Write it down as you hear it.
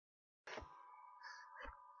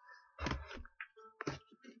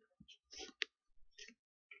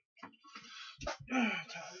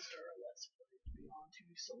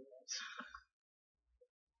souls.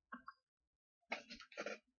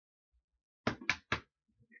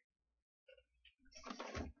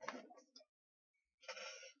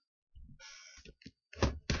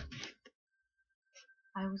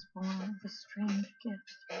 I was born with a strange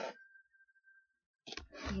gift,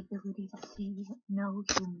 the ability to see what no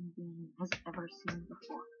human being has ever seen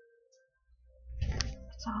before.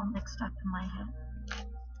 It's all mixed up in my head.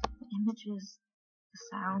 The images, the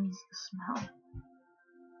sounds, the smell.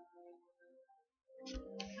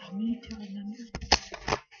 I need to remember.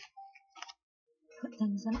 Put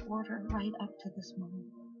things in order right up to this moment.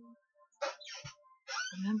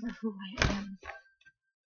 Remember who I am.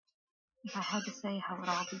 If I had to say how it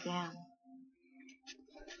all began.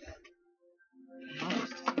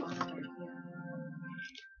 Most wondered here.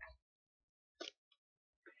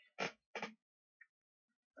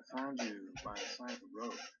 I found you by the side of the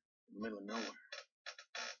road, in the middle of nowhere.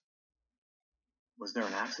 Was there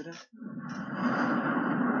an accident?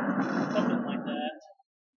 Something like that.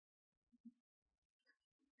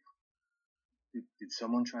 Did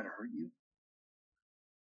someone try to hurt you?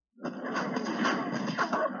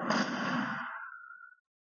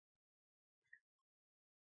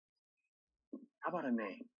 How about a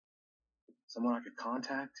name? Someone I could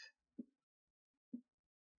contact?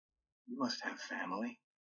 You must have family.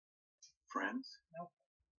 Friends? Nope.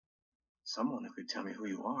 Someone who could tell me who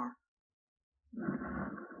you are.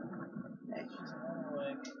 Hey, she's on her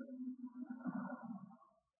way.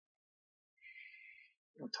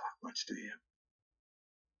 You don't talk much, do you?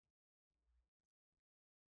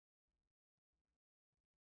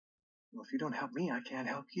 Well, if you don't help me, I can't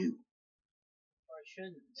help you. Or I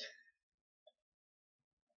shouldn't.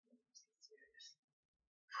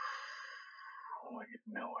 Oh, I get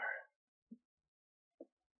nowhere.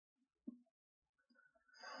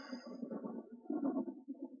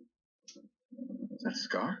 Is that a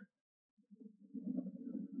scar?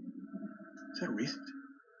 Is that recent?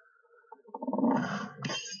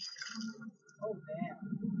 Oh, damn.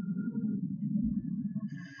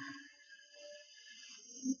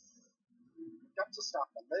 Got to stop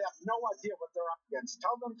them. They have no idea what they're up against.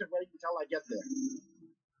 Tell them to wait until I get there.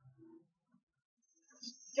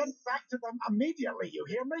 Get back to them immediately, you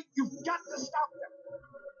hear me? You've got to stop them.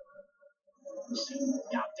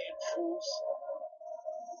 Goddamn fools.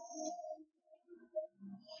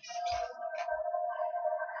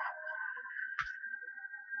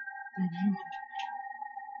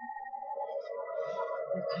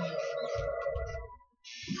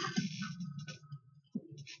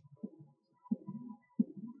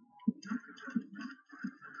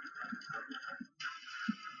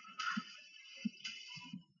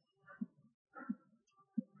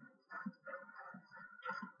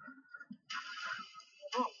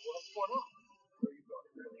 Oh, what's going on? Where are you going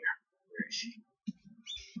earlier? Where is she?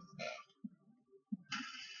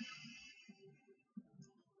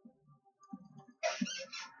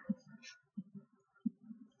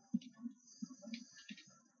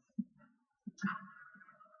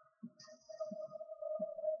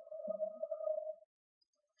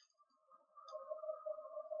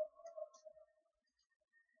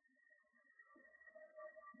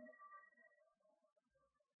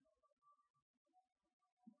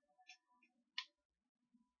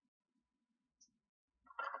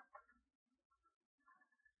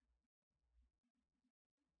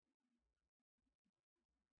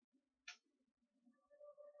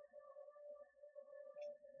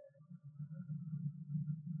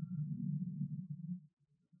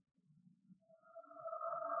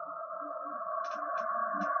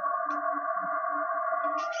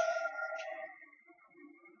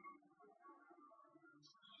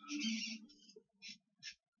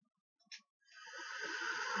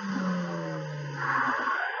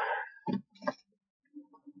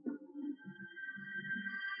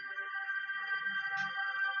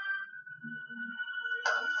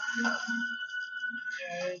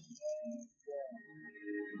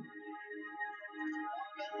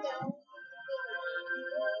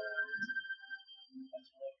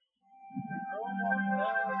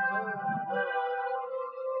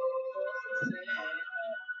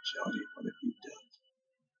 Jody, what have you done?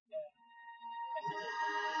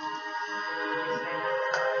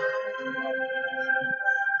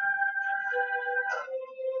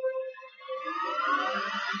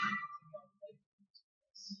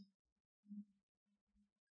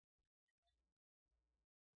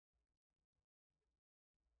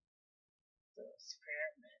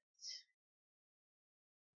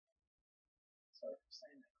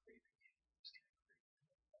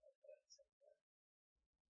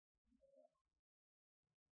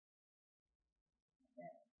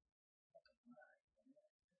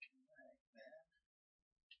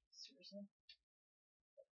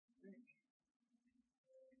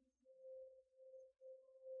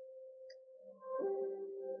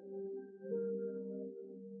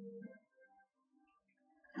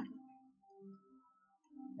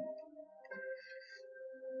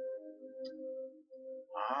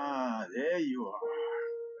 you are.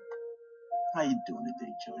 How you doing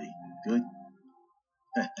today, Jody? Good?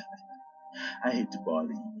 I hate to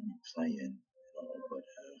bother you when you're playing, but I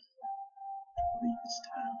believe it's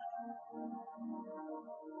time.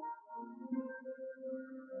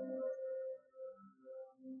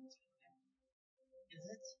 Is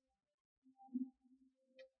it?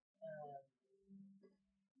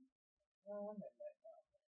 Oh, no.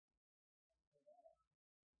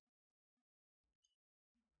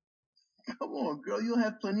 Come on, girl. You'll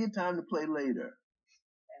have plenty of time to play later.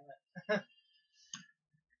 Damn it.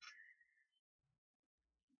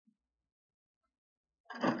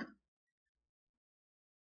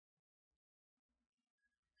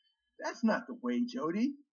 That's not the way,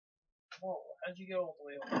 Jody. Whoa, how'd you get all the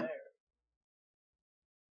way over there?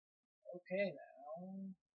 Okay,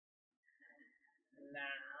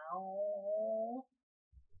 now.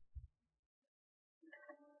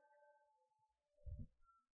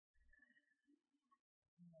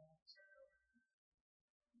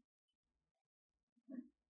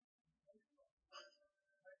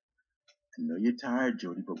 I know you're tired,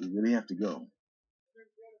 Jody, but we really have to go.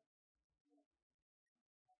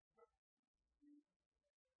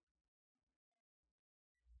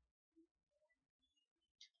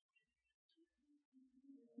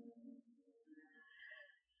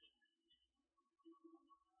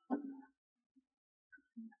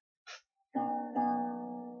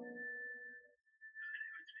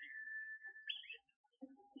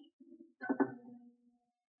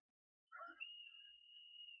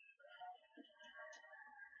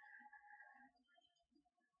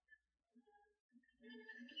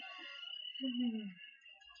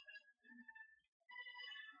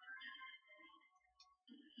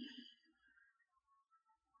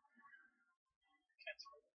 That's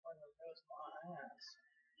where the pointer goes my ass.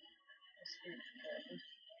 That's weird.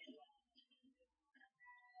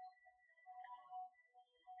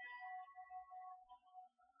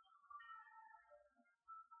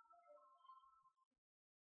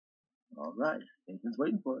 All right. Nathan's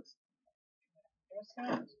waiting for us. What's that?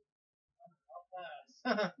 How fast?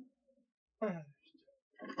 Ah,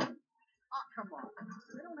 come on.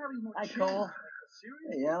 They don't have any more Hi, chairs. Cole. Like a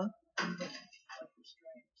serious Hey, Alan.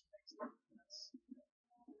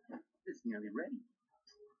 It's nearly ready.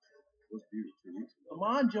 It was beautiful 3 weeks ago. Come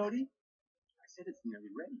on, Jody. I said it's nearly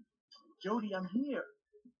ready. Jody, I'm here.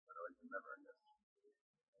 But I can never understand.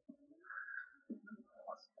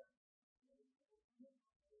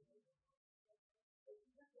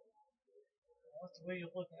 What's the way you're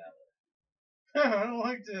looking at it? I don't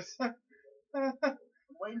like this. I'm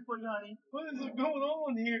waiting for you, honey. What is going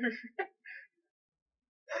on here?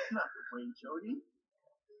 That's not the way, Jody.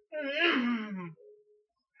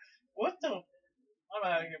 What the? I'm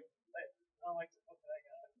out of here. I don't like to look at that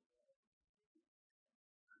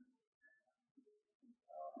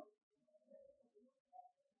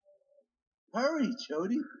guy. Hurry,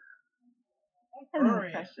 Jody. Hello,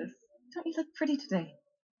 Hurry. precious. Don't you look pretty today? I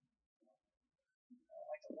don't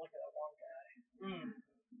like to look at that one guy.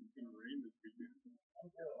 It's gonna rain this weekend. I'm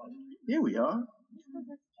good. Here we are.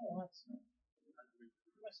 Oh, that's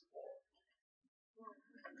Miss Ford.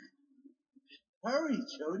 Hurry,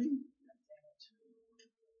 Jody. Damn it.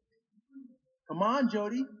 Come on,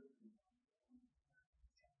 Jody.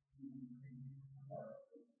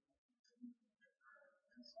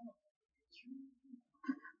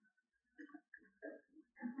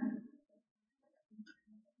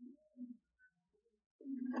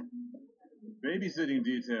 Babysitting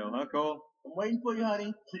detail, huh, Cole? I'm waiting for you,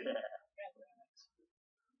 honey. Yeah.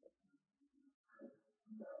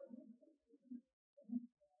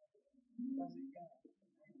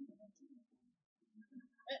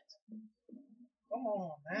 Come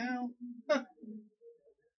on now.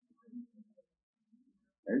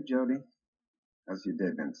 Hey, Jody. How's your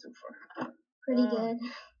day been so far? Pretty good. good.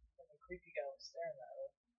 The creepy guy was staring at her.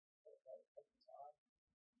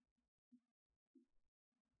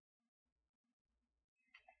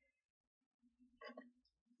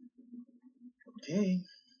 Okay,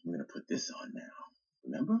 we're gonna put this on now.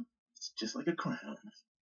 Remember? It's just like a crown.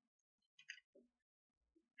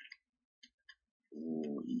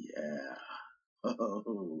 Oh, yeah.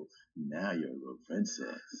 Oh, now you're a little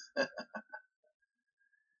princess.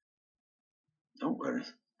 Don't worry.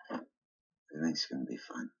 Everything's gonna be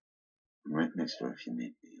fine. I'm right next door if you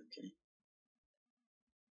need me, okay?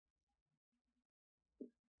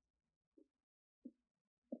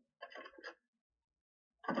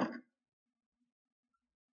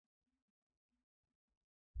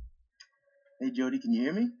 Hey, Jody, can you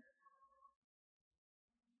hear me?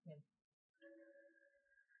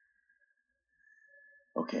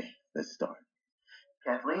 Okay, let's start.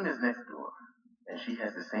 Kathleen is next door. she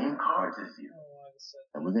has the same cards as you. Oh, I said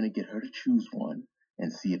And we're going to get her to choose one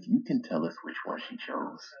and see if you can tell us which one she chose.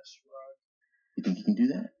 that's right. You think you can do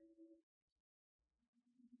that?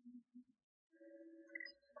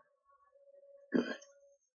 Good.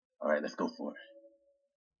 All right, let's go for it.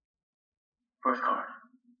 First card.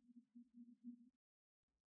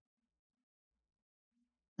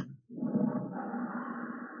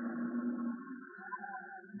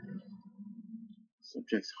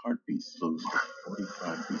 Subject's heartbeat slows to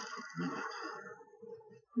 45 beats per minute.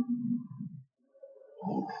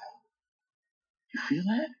 Oh, you feel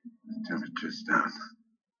that? The temperature's down.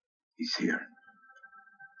 He's here.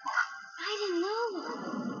 I didn't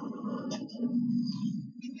know.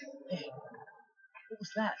 Hey, what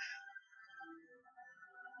was that?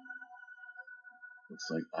 Looks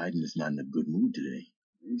like Aiden is not in a good mood today.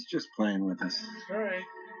 He's just playing with us. Alright.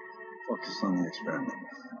 Focus on the experiment.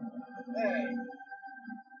 Hey.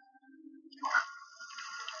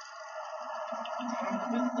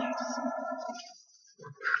 Business.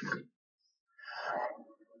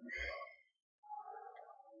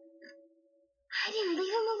 I didn't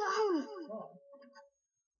leave him alone.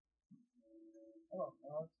 Oh.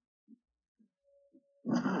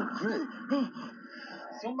 Oh, Craig.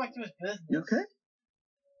 He's going back to his business. You okay?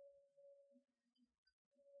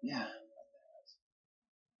 Yeah.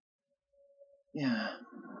 Yeah.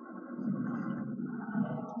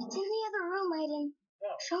 It's in the other room, Aiden. No.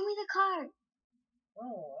 Show me the card. No,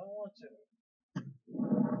 I don't want to.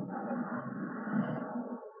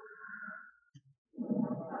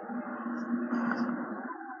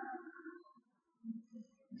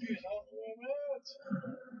 Dude, how do I move?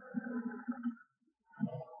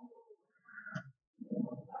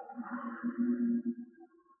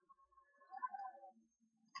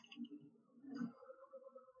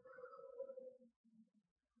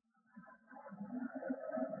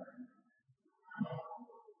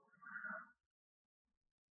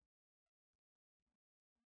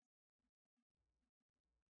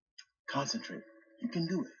 Concentrate. You can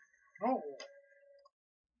do it. No.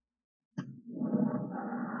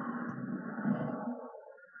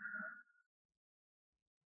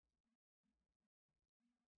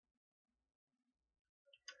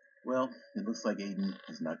 Well, it looks like Aiden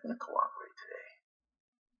is not going to cooperate today.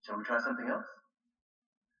 Shall we try something else?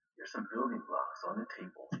 There's some building blocks on the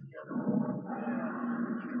table in the other room.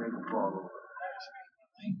 You can make them fall over.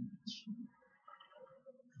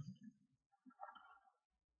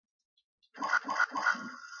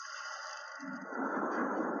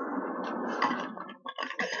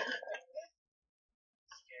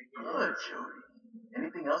 Good, Jody.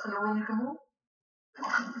 Anything else in the room you can move?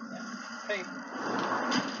 Hey.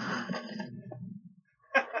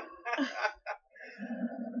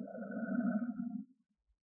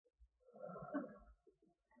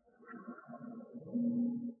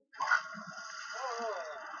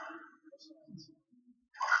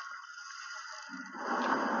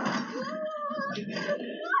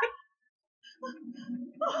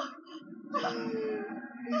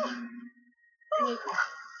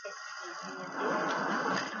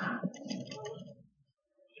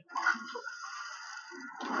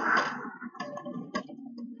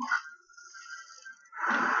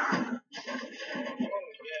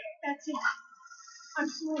 That's it. I'm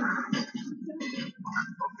sorry.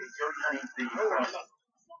 Okay, Jody, honey, the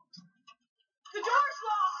The door's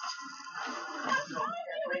locked. No,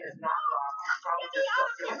 Kathleen is not locked. Probably just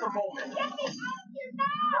stuck. Give us a moment. Get me out of here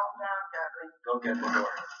now. Calm down, Kathleen. Go get the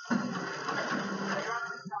door.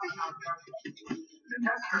 The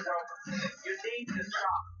test is over. You need to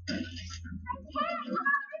stop. I can't come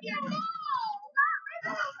out of here now. Calm down,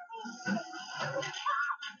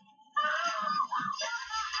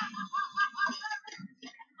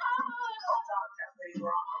 Kathleen. We're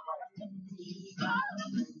on our way.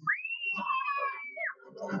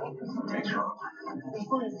 Make sure.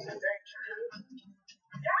 It's a danger.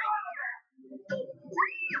 Get out of there.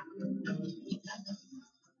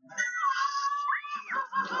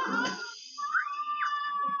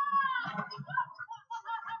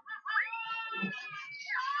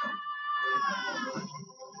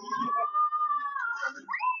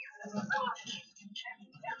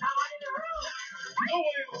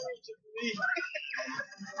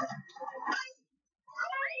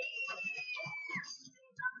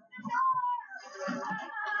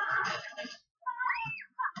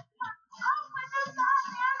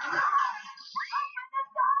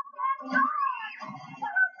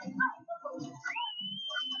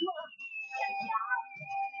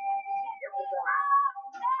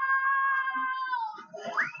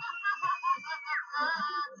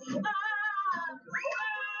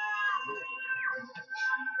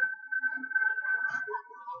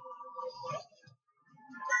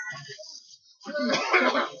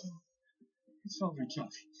 It's over,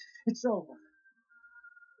 Jeff. It's over.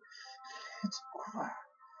 It's over.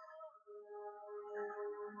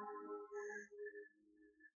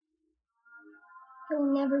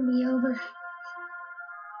 It'll never be over.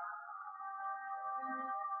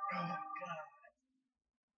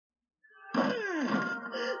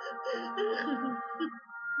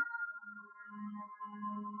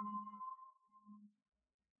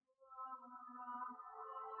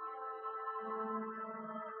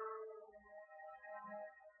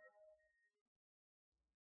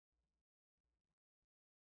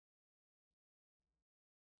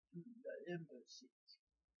 The embassy.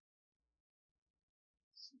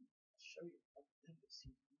 See, I'll show you what the embassy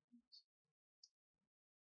means.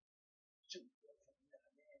 Show you what the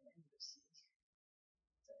embassy.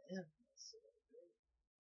 The embassy.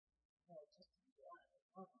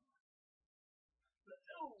 Oh,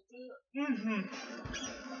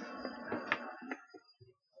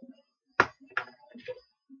 just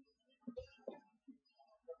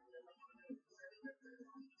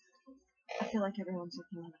I feel like everyone's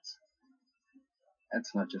looking at us.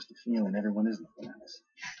 That's not just a feeling. Everyone is looking at us.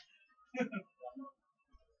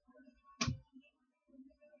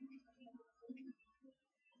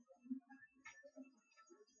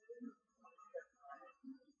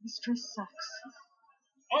 This dress sucks.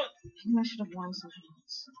 what? Maybe I should have worn something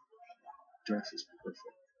else. Dress is perfect.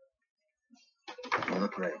 You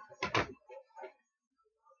look great.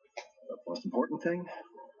 The most important thing,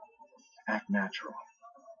 act natural.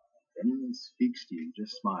 If anyone speaks to you,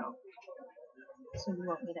 just smile. So you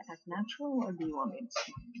want me to act natural, or do you want me to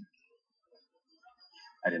smile?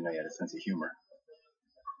 I didn't know you had a sense of humor.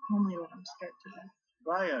 Only when I'm scared to death.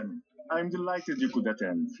 Ryan, I'm delighted you could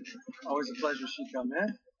attend. Always a pleasure, Sheikah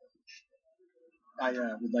Ahmed. I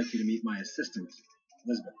would like you to meet my assistant,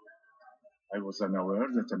 Elizabeth. I was unaware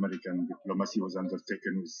that American diplomacy was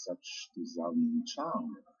undertaken with such disarming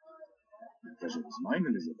charm. The pleasure is mine,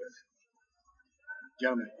 Elizabeth.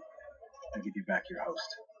 Gentlemen, I give you back your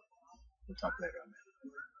host. We'll talk later on that.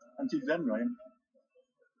 Until then, Ryan.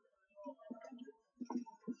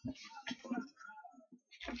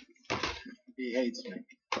 He hates me.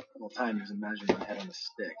 The whole time he was imagining my head on a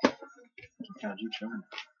stick. He found you charming.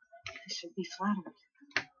 I should be flattered.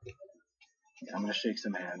 Yeah, I'm gonna shake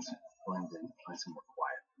some hands, blend in, find somewhere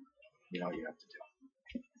quiet. You know what you have to do.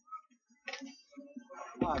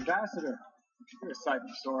 Ambassador, you're a sight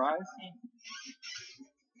for sore eyes.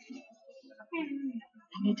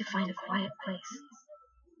 I need to find a quiet place.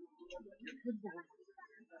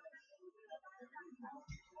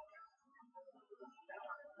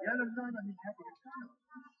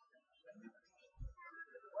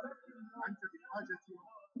 أنت بحاجة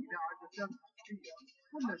إلى عدسات خلفية.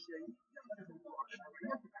 كل شيء يعتمد على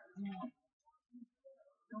نوعية العدسة.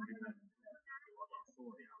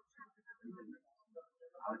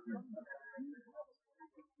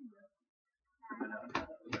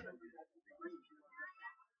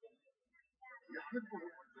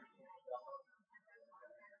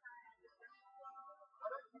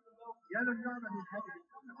 يا للنعمة من هذه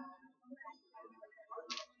الكاميرا.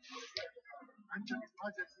 أنت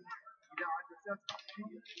بحاجة إلى عدسات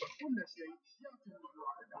خلفية. كل شيء يعتمد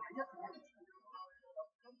على نوعية العدسة.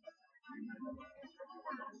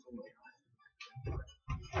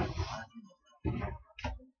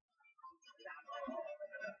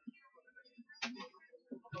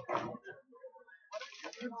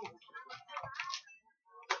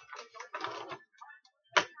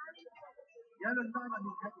 يا للنعمة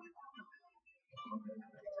من هذه الكاميرا.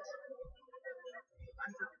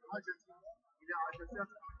 أنت بحاجة إلى عدسات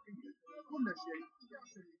خلفية. كل شيء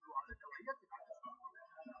يعتمد على نوعية العدسة.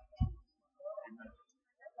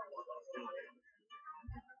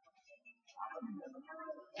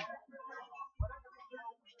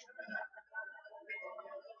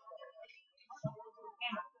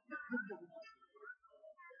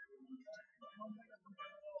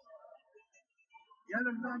 يا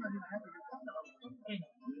للنعمة من هذه الكاميرا.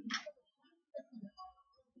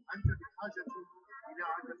 أنت بحاجة إلى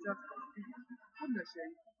عدسات خلفية. كل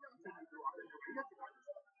شيء يعتمد على نوعية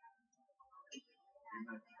العدسة.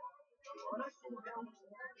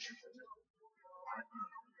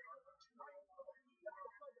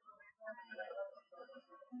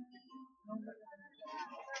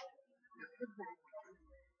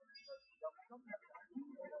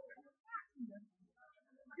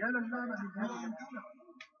 يا للنعمة من هذه الكاميرا.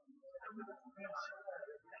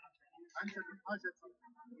 أنت بحاجة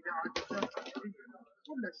إلى عدسات خلفية.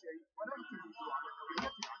 كل شيء يعتمد على نوعية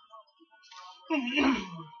العدسة.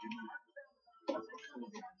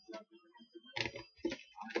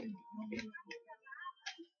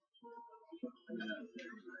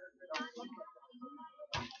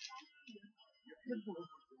 أحبهم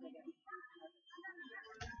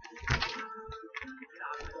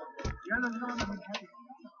يا للنعمة من هذه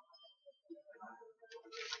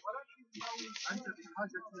ولكن أنت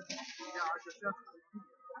بحاجة إلى عدسات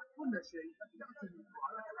خلفية كل شيء يعتمد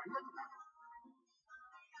على نوعيتها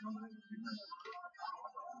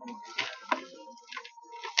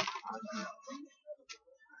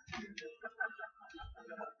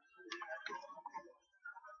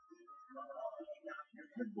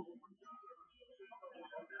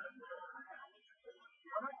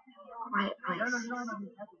Quiet place.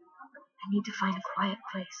 I need to find a quiet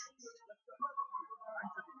place.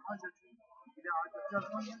 أنت بحاجة إلى عدسات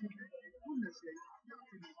خلفية كل شيء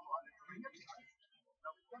يعتمد على نوعيتها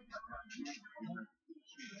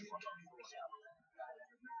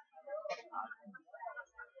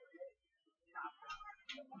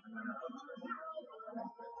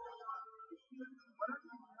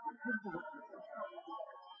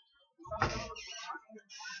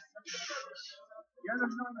يا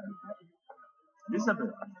للنعمة من هذه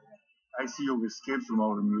Elizabeth, I see you've escaped from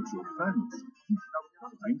our mutual friends.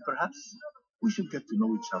 I mean, perhaps we should get to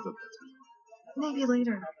know each other better. Maybe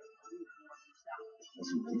later. As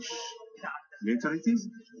you wish. Later it is.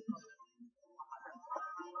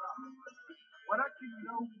 ولكن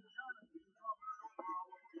لو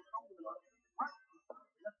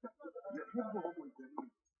يحبهم الجميع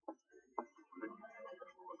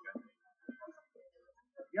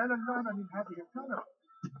يا للنعمة من هذه الكاميرا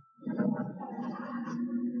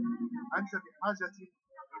أنت بحاجة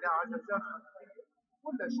إلى عدسات خلفية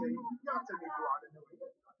كل شيء يعتمد على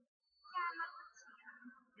نوعيتها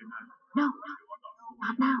No,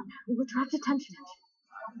 not now. We will attract attention.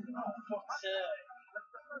 Fuck's sake.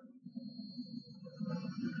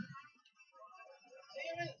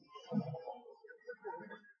 Damn it.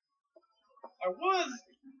 I was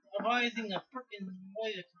devising a freaking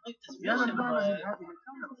way to complete this يا mission, للنعمة من but هذه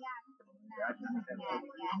الكاميرا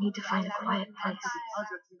I need to find a quiet place.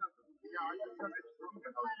 بحاجة إلى عدسات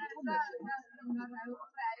خلفية كل شيء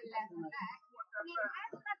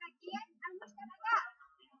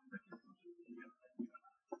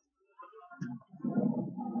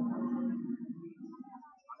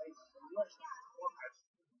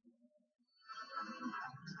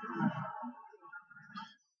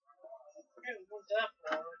what's that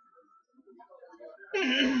for?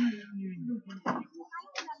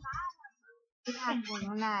 أكون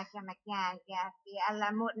هناك مكان كافي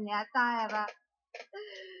على مؤنة طائرة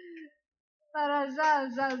فرجع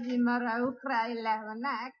زوجي مرة أخرى إلى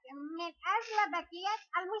هناك من أجل بقية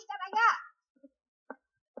المشتريات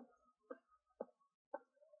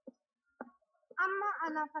أما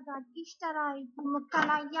أنا فقد اشتريت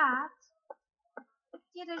مقتنيات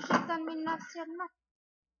كثيرة جدا من نفس النوع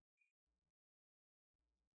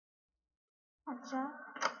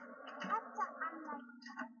حتى أنك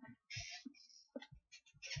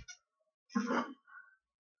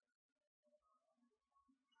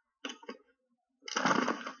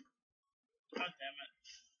God damn it.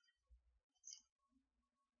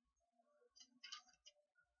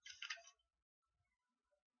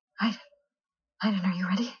 Aiden, are you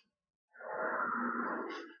ready?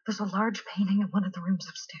 There's a large painting in one of the rooms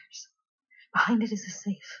upstairs. Behind it is a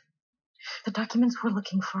safe. The documents we're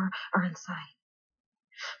looking for are inside.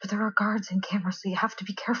 But there are guards and cameras, so you have to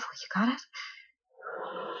be careful. You got it?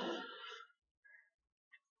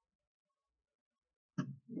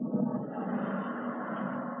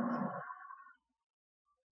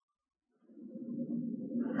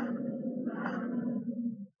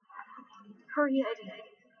 Hurry, Eddie.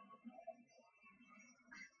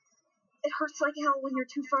 It hurts like hell when you're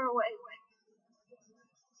too far away.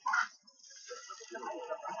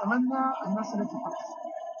 أتمنى أن نصل بحق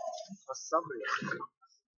والصبر يا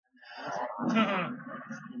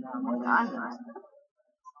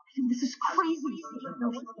This is crazy.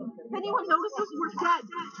 If anyone notices, we're dead.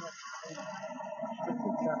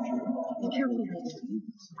 Be careful, Eddie.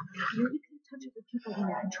 You can touch other people when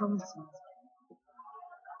you're controlling someone.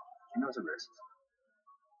 She knows the risks.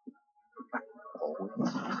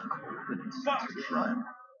 Always. Fuck! Ryan.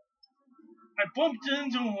 I bumped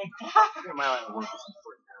into him. Fuck! My line of work is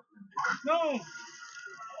important. No!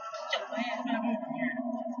 Get your ass back over here.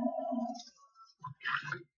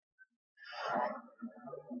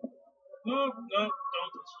 No, don't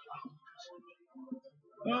touch me.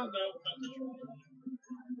 No, don't touch me.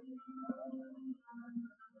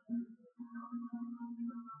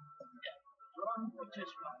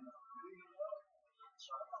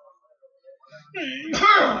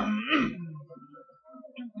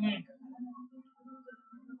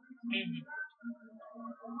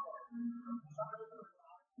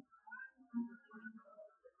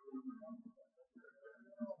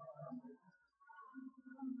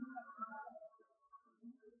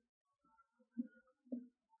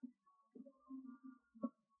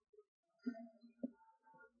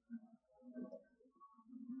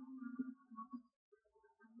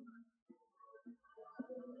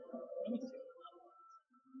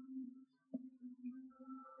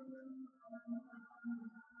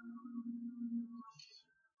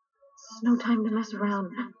 No time to mess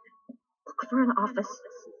around. Look for an office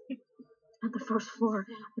at the first floor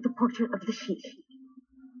with a portrait of the sheik.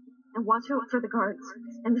 And watch out for the guards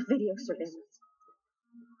and the video surveillance.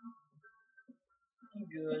 I'm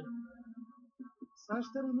good.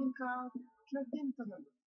 سأشتري منك 30 قدم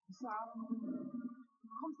بسعر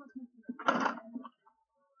 5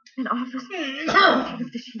 An office with a portrait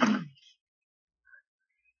of the sheik.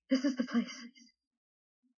 This is the place.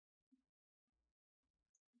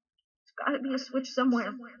 There's gotta be a switch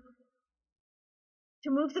somewhere to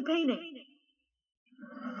move the painting.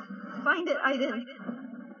 Find it, Aiden.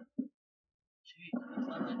 Gee, it's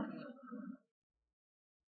not that good.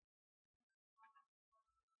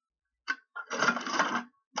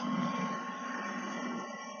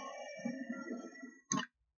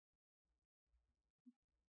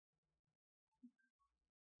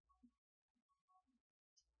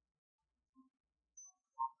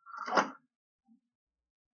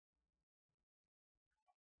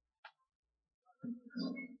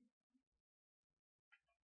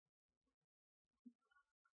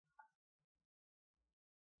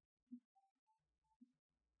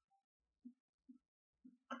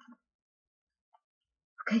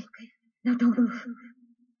 Okay, now don't move.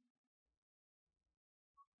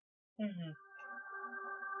 Mm-hmm.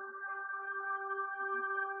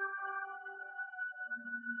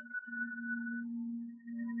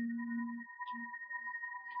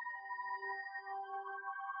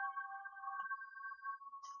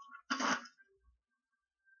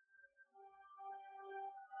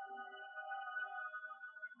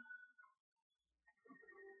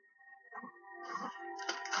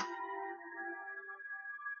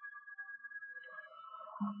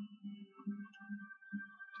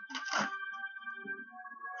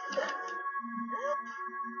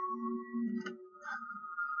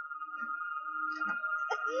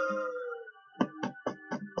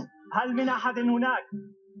 هل من أحد هناك؟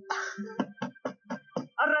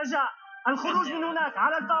 الرجاء الخروج من هناك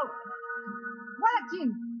على الفور.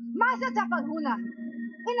 ولكن ماذا تفعل هنا؟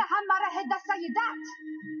 إنها مراهد السيدات.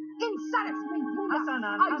 انصرف من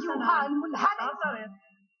هنا أيها المنحرف.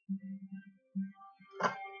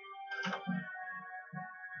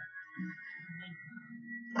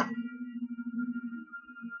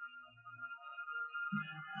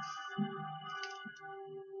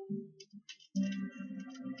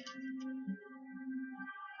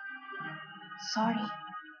 Sorry.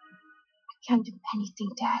 I can't do anything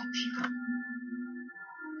to help you.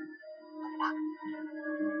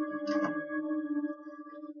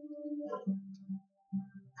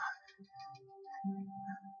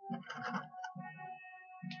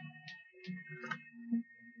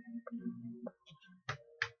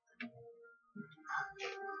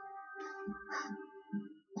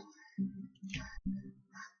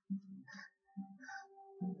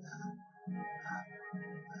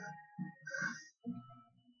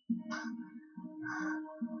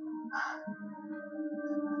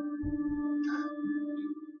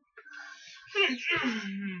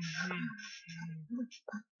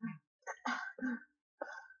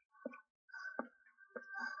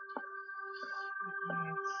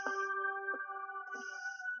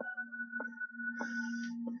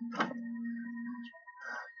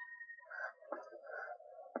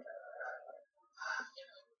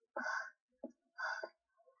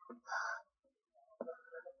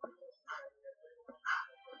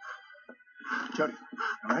 Jody,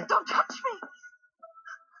 all right? Don't touch me!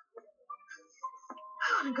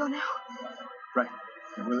 I want to go now. Right.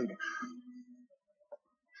 Yeah, we're leaving.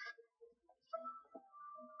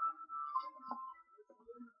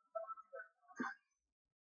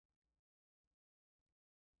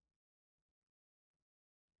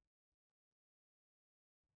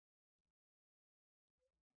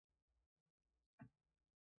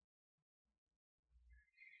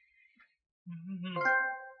 Mm-hmm.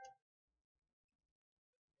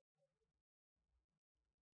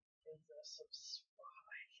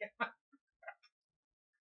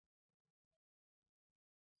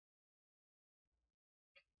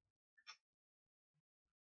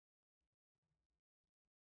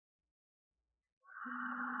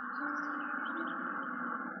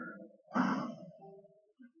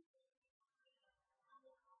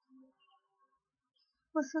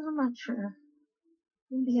 Listen, I'm not sure.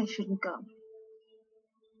 Maybe I shouldn't go.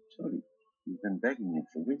 Jody, you've been begging me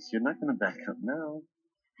for weeks. You're not going to back up now.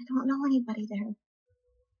 I don't know anybody there.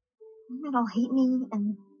 They might all hate me,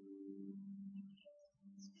 and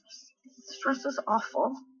the stress is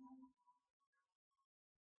awful.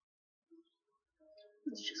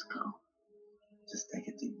 Let's just go. Just take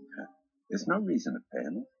a deep breath. There's no reason to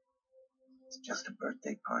panic. It's just a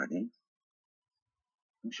birthday party.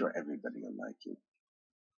 I'm sure everybody will like you.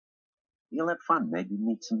 You'll have fun, maybe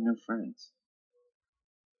meet some new friends.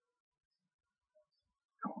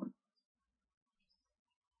 Go on.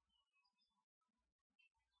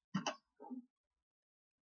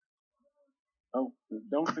 Oh,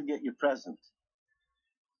 don't forget your present.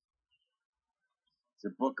 It's a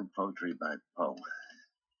book of poetry by Poe.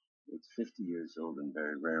 It's 50 years old and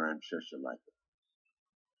very rare. I'm sure she'll like it.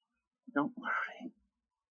 Don't worry.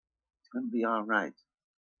 It's going to be all right.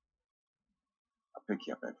 I'll pick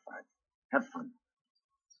you up at 5. Have fun.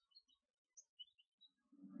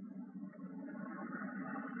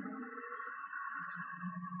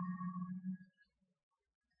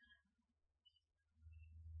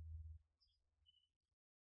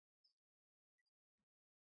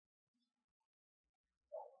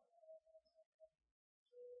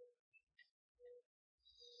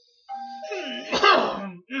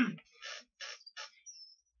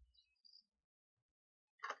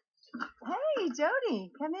 Hey,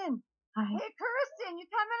 Jody, come in. Hi. Hey, Kirsten, you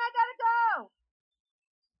coming? I gotta go.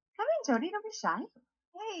 Come in, Jody. Don't be shy.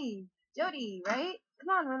 Hey, Jody, right? Come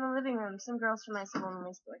on, we're in the living room. Some girls from my school and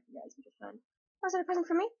my sport. You guys, be fun. Was it a present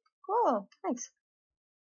for me? Cool. Thanks.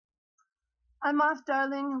 I'm off,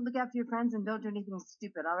 darling. Look after your friends and don't do anything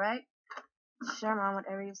stupid, all right? Sure, Mom,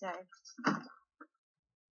 whatever you say.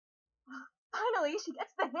 Finally, she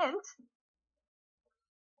gets the hint.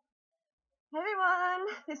 Hey, everyone.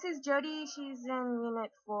 This is Jody. She's in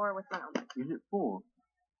Unit 4 with Ronald. Unit 4?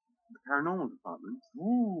 The paranormal department?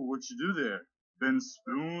 Ooh, what you do there? Bend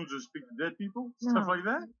spoons or speak to dead people? No. Stuff like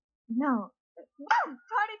that? No.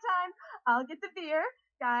 Party time. I'll get the beer.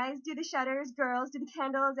 Guys, do the shutters. Girls, do the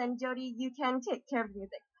candles. And Jody, you can take care of the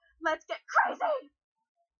music. Let's get crazy!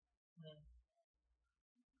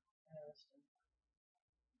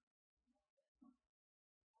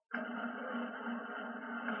 What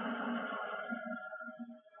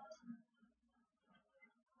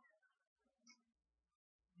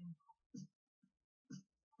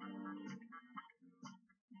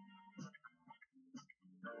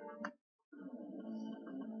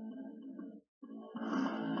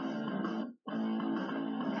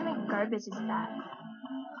kind of garbage is that?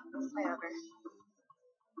 Let's play over.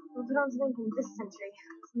 We'll put on something from this century.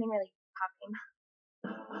 Something really popping.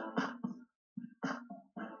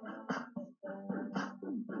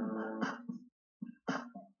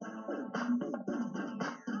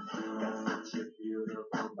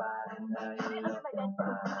 Hey, look at my bed.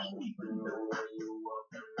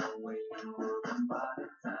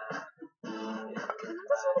 Mom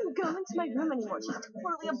doesn't even go into my room anymore. She's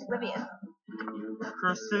totally oblivious.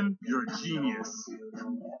 Kirsten, you're a genius.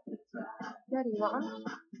 Daddy, you want one?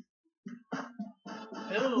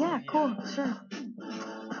 Yeah, cool. Sure.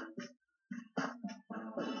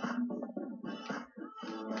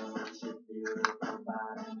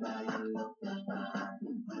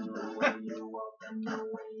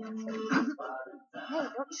 Hey,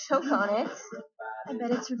 don't choke on it. I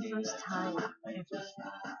bet it's your first time.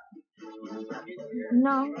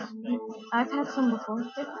 No. I've had some before.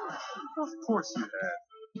 Of course you have.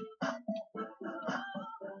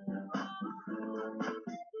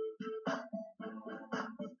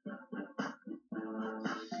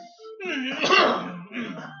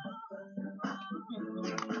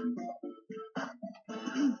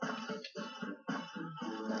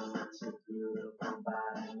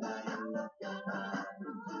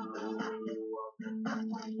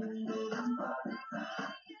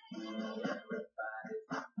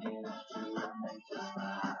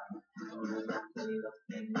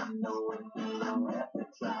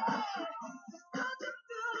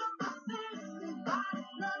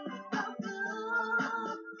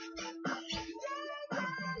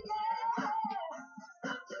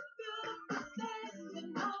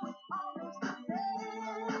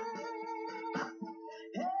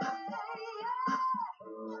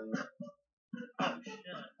 Oh, shit.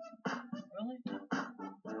 Really? I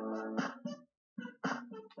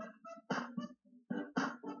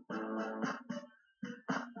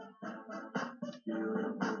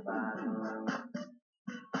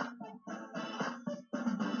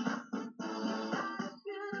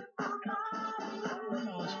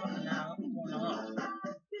was fucking out. Going on.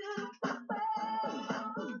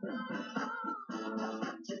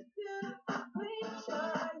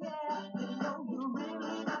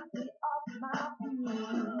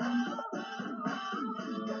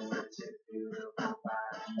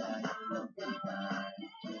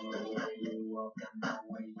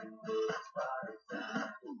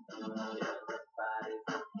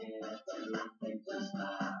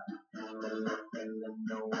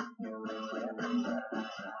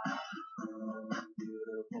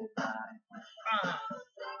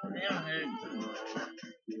 Oh,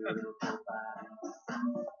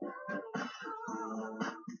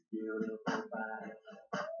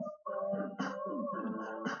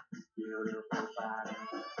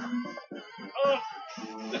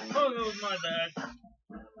 that was my bad.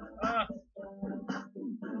 Ah.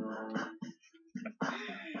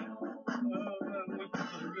 Oh, that looks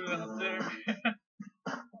so good out there.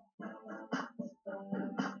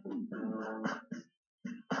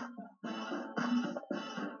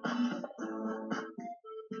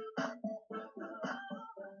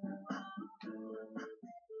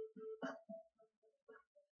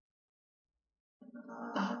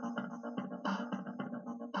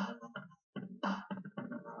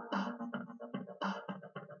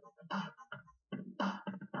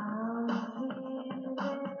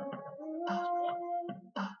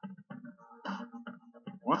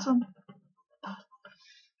 Want some?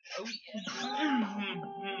 Oh, yeah.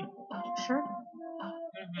 Sure.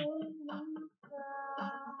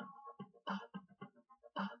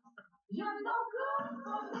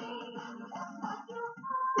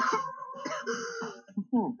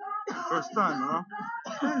 First time, huh?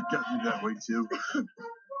 It got me that way too.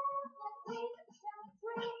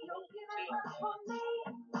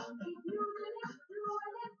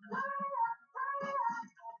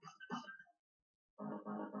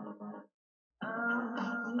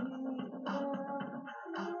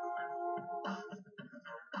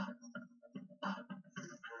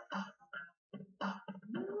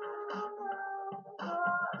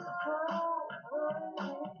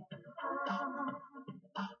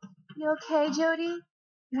 You okay, Jody?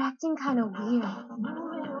 You're acting kind of weird.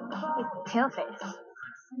 Hey, Paleface.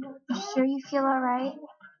 You sure you feel alright?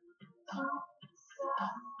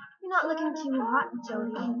 You're not looking too hot,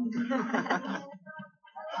 Jody.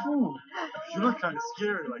 Ooh, you look kind of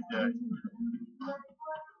scary like that.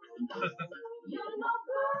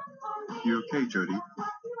 You okay, Jody?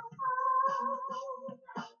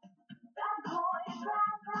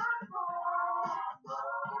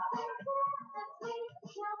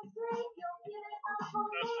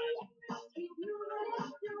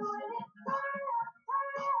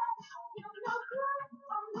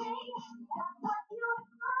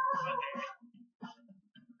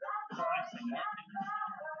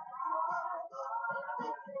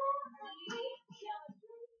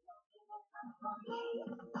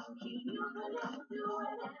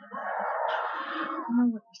 I know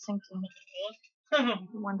what you're thinking.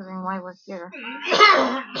 You're wondering why we're here.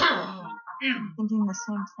 Thinking the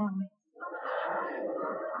same thing.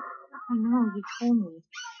 I know, you told me.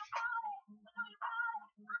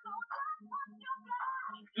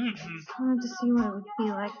 I wanted to see what it would be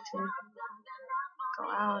like to go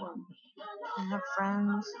out and have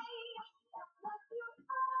friends.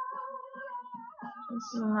 This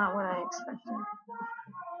is not what I expected.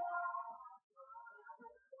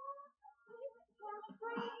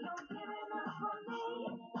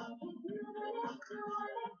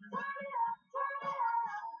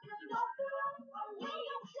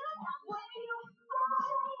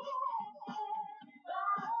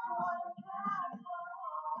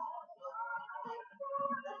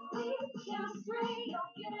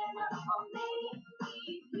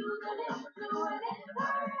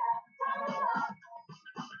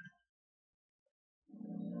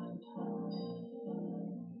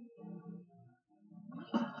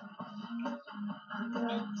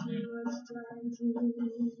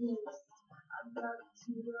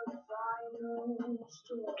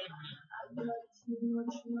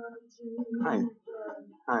 Hi.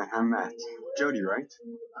 Hi, I'm Matt. Jody, right?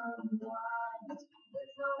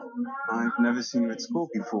 I've never seen you at school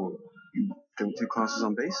before. You don't do classes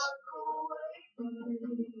on bass?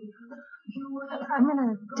 I'm in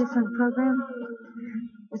a different program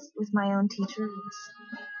with my own teachers.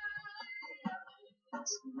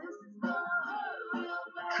 It's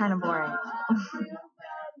kind of boring.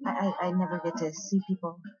 I never get to see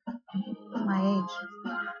people my age.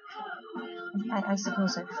 I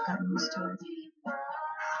suppose I've gotten used to it.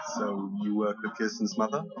 So you work with Kirsten's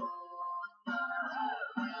mother?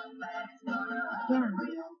 Yeah.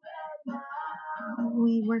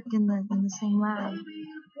 We work in the same lab.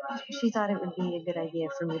 She thought it would be a good idea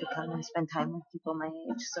for me to come and spend time with people my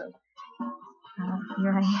age, so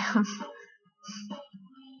here I am.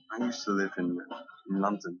 I used to live in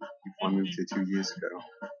London before I moved here 2 years ago.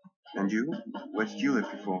 And you? Where did you live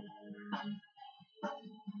before?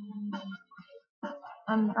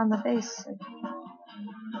 On the base.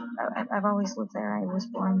 I've always lived there. I was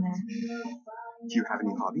born there. Do you have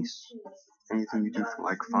any hobbies? Anything you do for,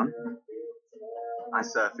 like, fun? I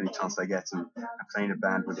surf any chance I get, and I play in a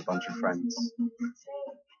band with a bunch of friends.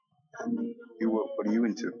 And you, what are you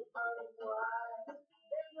into?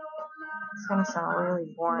 It's gonna sound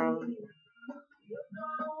really boring.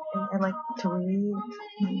 I like to read.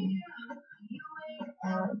 And I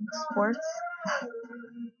like sports.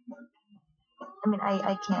 I mean,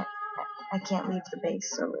 I can't leave the base,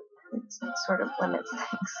 so it sort of limits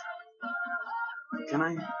things. Can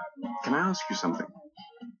I ask you something?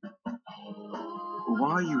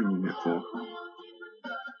 Why are you in Unit 4?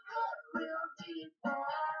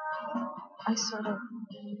 I sort of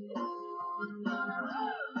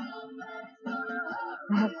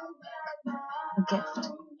I have a gift.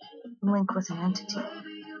 Link with an entity.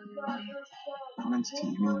 An entity?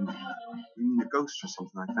 You mean a ghost or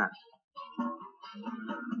something like that?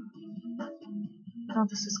 Oh,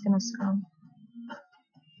 this is gonna sound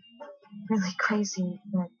really crazy,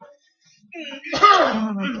 but it's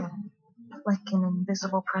kind of like an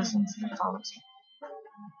invisible presence that follows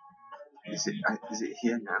me. Is it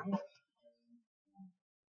here now?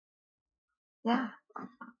 Yeah.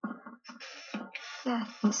 Yeah,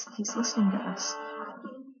 he's listening to us.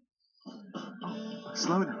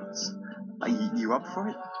 Slow dance. Are you up for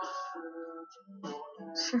it?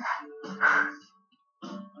 Sure.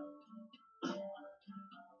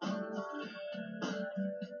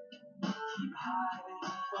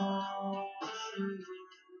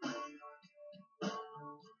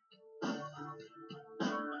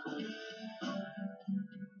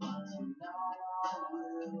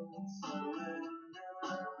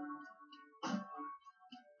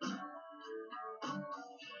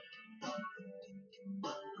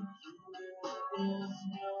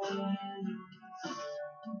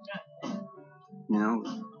 You know,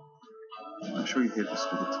 I'm sure you hear this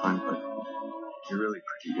all the time, but you're really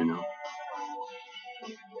pretty, you know.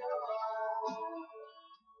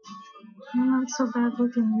 You're not so bad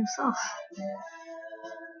looking yourself.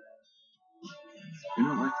 You're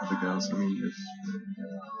not like other girls. I mean,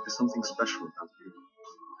 there's something special about you.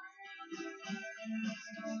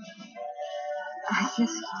 I guess you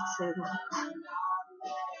could say that.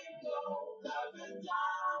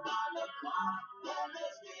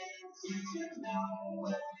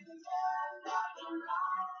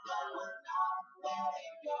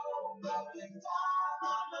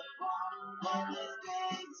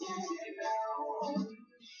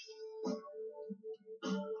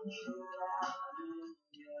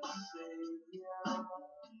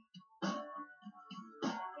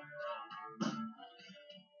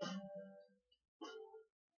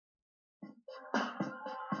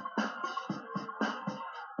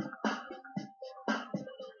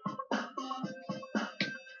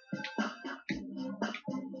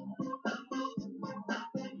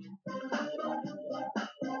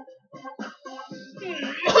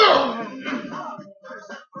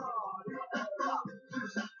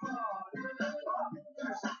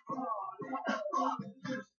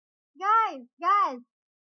 Guys,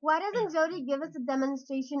 why doesn't Jody give us a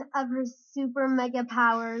demonstration of her super mega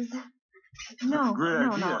powers? No, Great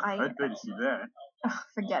no, idea. no, I'd pay to see that.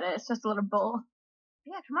 forget it. It's just a little bowl.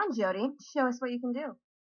 Yeah, come on, Jody. Show us what you can do.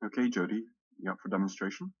 Okay, Jody, you up for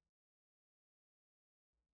demonstration?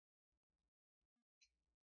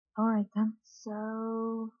 All right, then.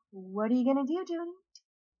 So, what are you gonna do, Jody?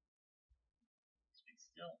 Speak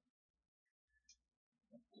still.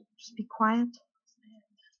 Just be quiet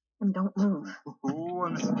and don't move. Oh,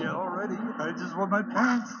 I'm scared already. I just want my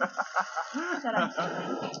pants. Shut up.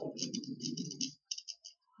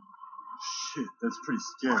 Shit, that's pretty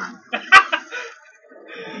scary.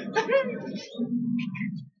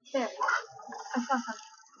 There. I saw something.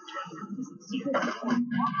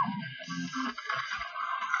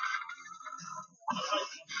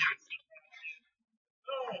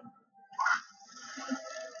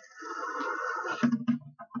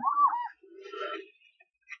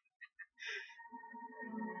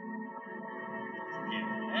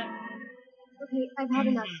 Okay, I've had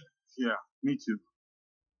enough. Yeah, me too.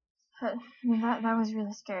 That was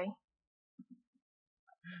really scary.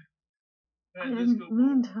 I Let's didn't go.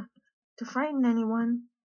 mean to frighten anyone.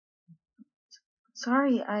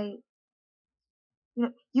 Sorry,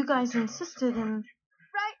 you guys insisted and...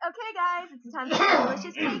 Right, okay guys, it's time for a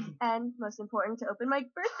delicious cake, and most important, to open my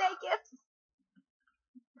birthday gift.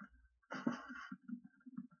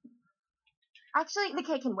 Actually, the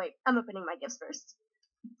cake can wait. I'm opening my gifts first.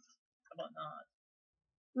 How about not?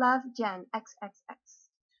 Love, Jen, XXX.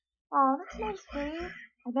 Oh, that's nice, babe.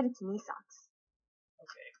 I bet it's knee socks.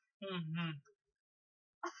 Okay. Mm-hmm.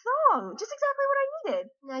 A thong! Just exactly what I needed.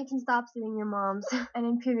 Now you can stop suing your moms. And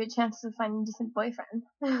improve your chances of finding a decent boyfriend.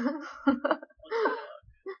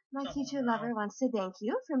 My future lover wants to thank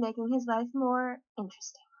you for making his life more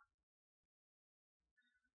interesting.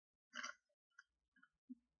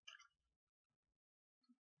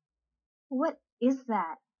 What is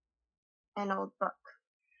that? An old book.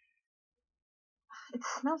 It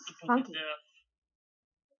smells funky.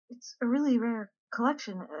 It's a really rare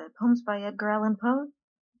collection. Poems by Edgar Allan Poe.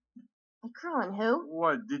 Edgar Allan who?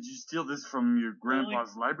 What, did you steal this from your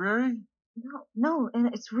grandpa's library? No,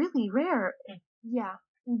 and it's really rare. Yeah,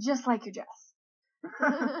 just like your dress.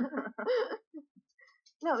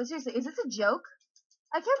 No, seriously, is this a joke?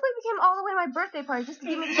 I can't believe you came all the way to my birthday party just to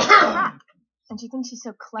give me this crap. And she thinks she's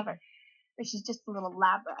so clever. But she's just a little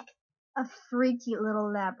lab rat. A freaky little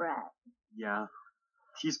lab rat. Yeah.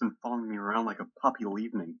 She's been following me around like a puppy all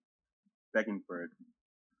evening. Begging for it.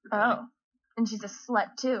 Oh. And she's a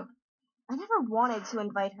slut, too. I never wanted to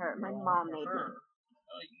invite her. My mom made me.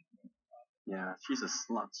 Yeah, she's a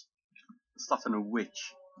slut. A slut and a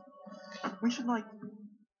witch. We should, like,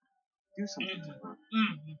 do something to her.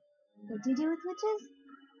 What do you do with witches?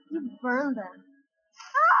 You burn them.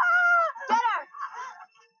 Get her!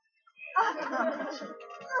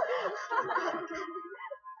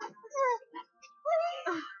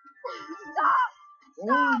 Stop!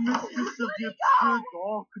 Oh, mistress of the obscure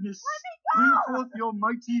darkness, bring forth your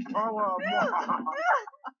mighty power. Please,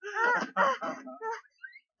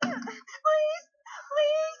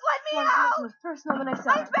 let me out! First moment I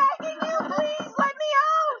saw I'm begging you, please, let me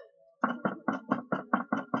out!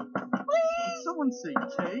 Please! Someone say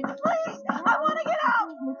cake. Please, I want to get out!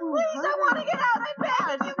 Please, I want to get out! I'm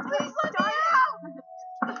begging you, please, let me out!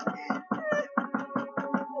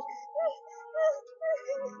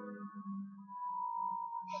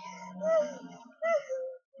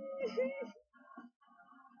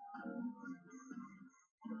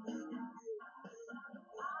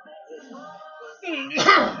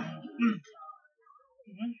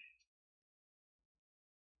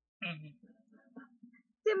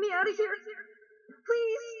 Get me out of here,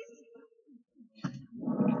 please.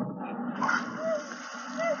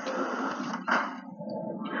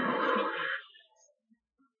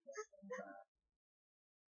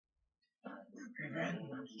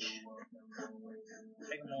 Revenge.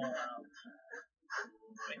 Take them all out.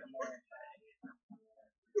 Make them all pay.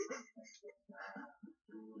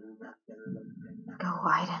 Go,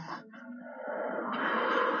 Wyden.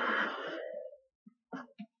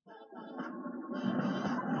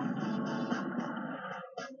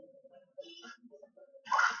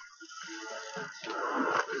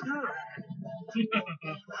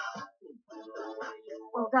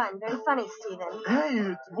 Well done. Very funny, Stephen. Hey,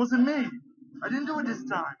 it wasn't me. I didn't do it this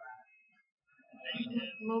time.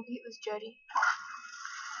 Maybe it was Jody.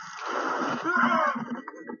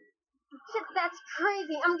 Shit, that's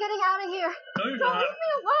crazy. I'm getting out of here. No, you're Don't not. leave me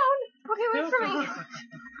alone. Okay, wait for me.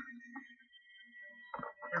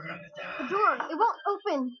 You're gonna die. The door, it won't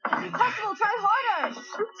open. Constable, try harder. I'm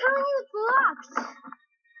telling you, it's locked.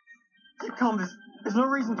 Keep calm, there's no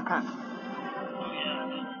reason to panic.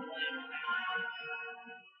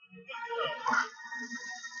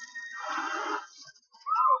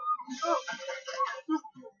 Oh, yeah.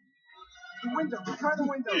 The window, try the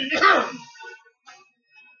window.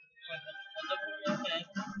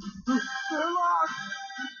 They're locked.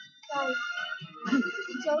 Guys, this is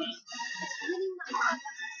a joke. It's really not.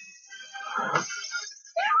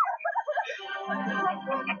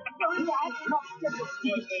 Going back, not scheduled.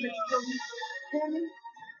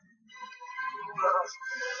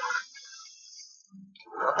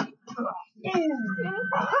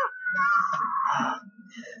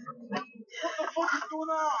 What the fuck is going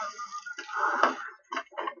on?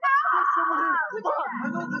 There's someone here. Fuck, I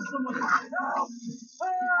know there's someone here. Help!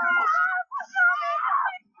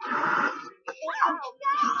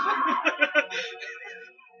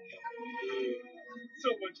 So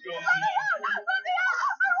much going on.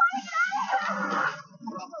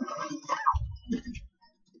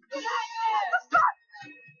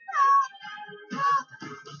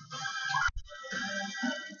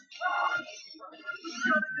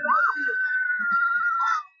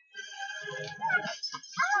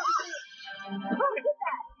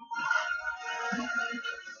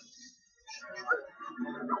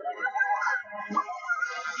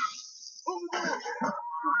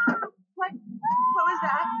 What was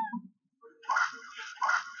that?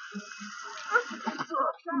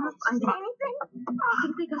 Can you see anything? I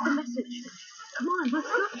think they got the message. Come on, let's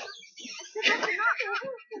go. What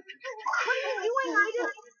are you doing, Ida?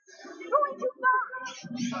 You're going too far.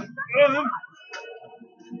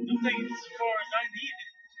 Don't take it as far as I need it.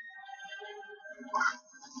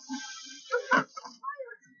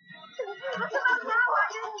 What's about now,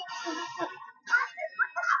 Ida?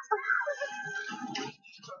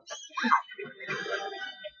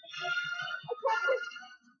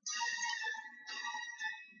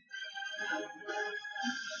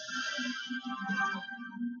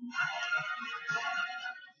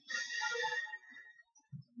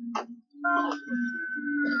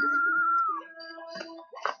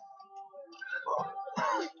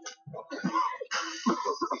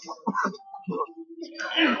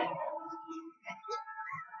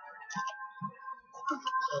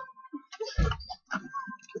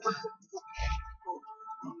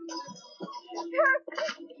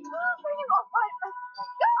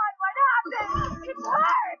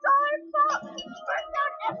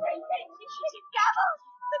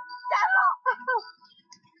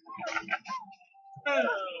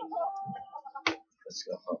 Let's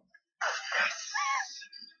go home.